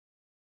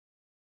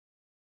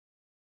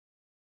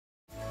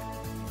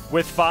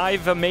With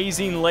 5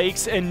 amazing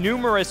lakes and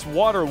numerous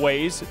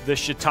waterways, the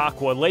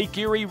Chautauqua Lake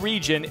Erie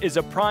region is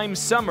a prime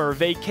summer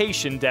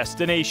vacation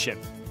destination.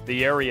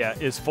 The area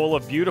is full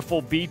of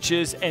beautiful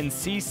beaches and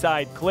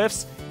seaside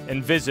cliffs,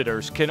 and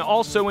visitors can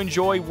also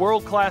enjoy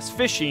world-class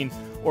fishing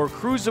or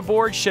cruise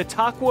aboard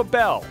Chautauqua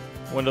Belle,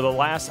 one of the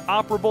last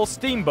operable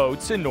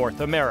steamboats in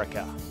North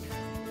America.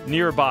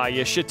 Nearby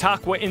is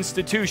Chautauqua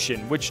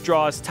Institution, which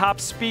draws top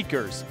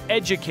speakers,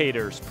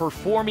 educators,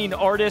 performing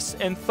artists,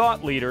 and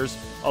thought leaders,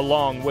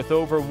 along with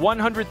over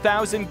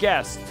 100,000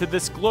 guests to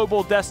this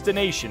global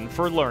destination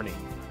for learning.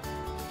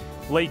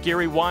 Lake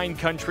Erie wine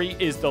country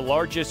is the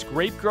largest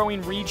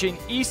grape-growing region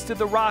east of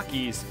the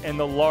Rockies and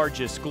the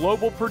largest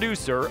global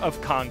producer of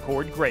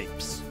Concord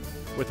grapes.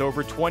 With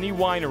over 20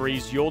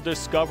 wineries, you'll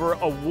discover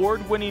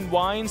award-winning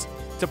wines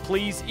to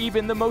please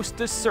even the most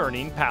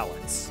discerning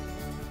palates.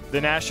 The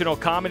National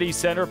Comedy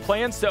Center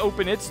plans to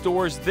open its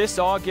doors this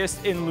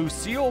August in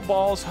Lucille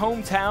Ball's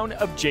hometown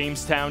of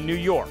Jamestown, New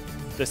York.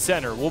 The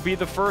center will be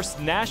the first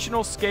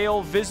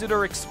national-scale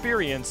visitor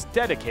experience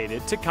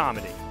dedicated to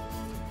comedy.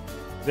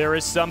 There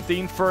is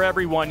something for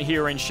everyone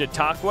here in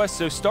Chautauqua,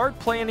 so start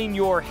planning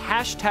your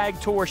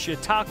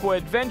 #TourChautauqua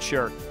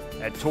adventure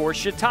at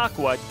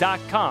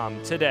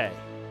tourchautauqua.com today.